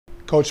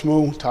Coach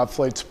Moo, Top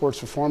Flight Sports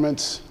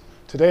Performance.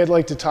 Today I'd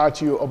like to talk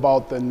to you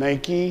about the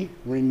Nike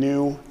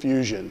Renew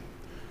Fusion.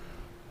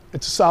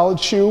 It's a solid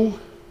shoe.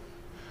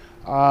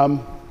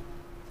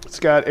 It's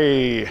got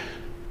a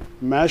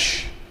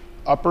mesh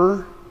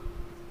upper,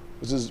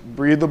 which is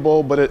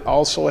breathable, but it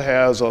also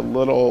has a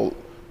little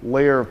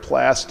layer of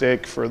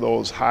plastic for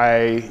those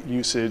high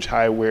usage,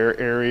 high wear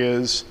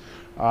areas.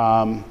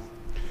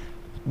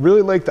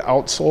 Really like the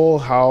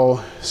outsole,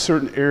 how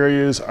certain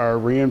areas are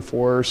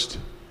reinforced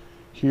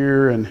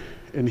here and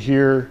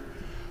here.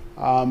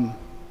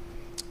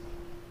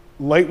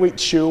 Lightweight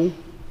shoe.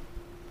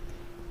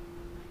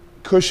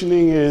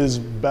 Cushioning is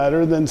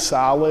better than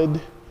solid.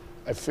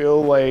 I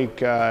feel like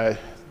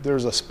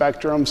there's a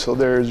spectrum, so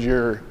there's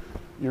your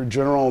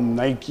general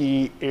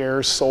Nike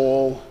Air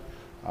sole,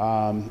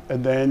 and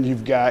then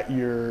you've got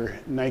your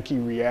Nike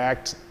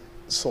React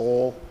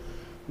sole,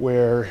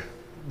 where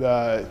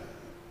the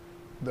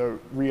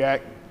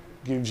React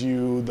gives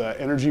you the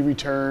energy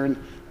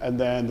return, and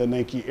then the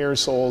Nike Air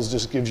soles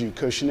just gives you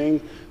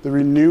cushioning. The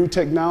Renew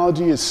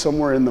technology is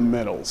somewhere in the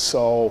middle.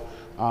 So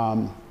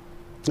I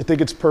think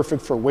it's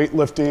perfect for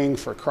weightlifting,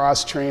 for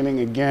cross training,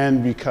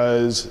 again,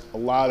 because a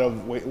lot of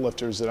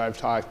weightlifters that I've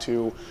talked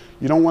to,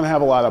 you don't want to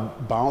have a lot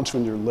of bounce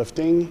when you're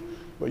lifting,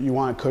 but you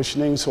want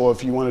cushioning. So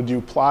if you want to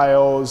do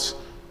plyos,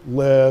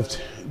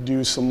 lift,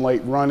 do some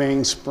light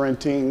running,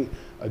 sprinting,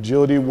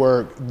 agility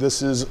work,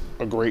 this is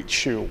a great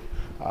shoe.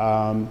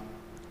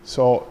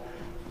 So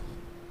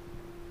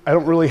I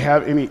don't really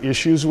have any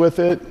issues with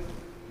it.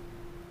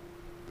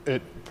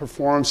 It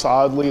performs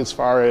solidly as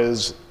far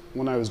as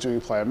when I was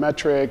doing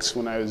plyometrics,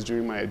 when I was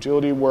doing my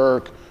agility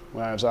work,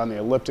 when I was on the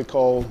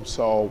elliptical,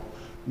 so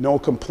no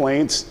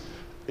complaints.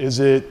 Is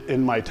it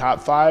in my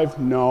top 5?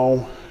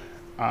 No,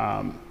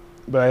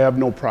 but I have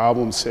no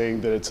problem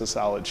saying that it's a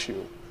solid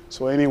shoe.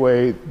 So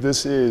anyway,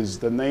 this is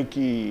the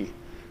Nike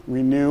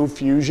Renew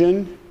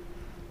Fusion.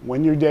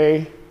 Win your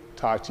day.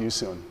 Talk to you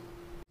soon.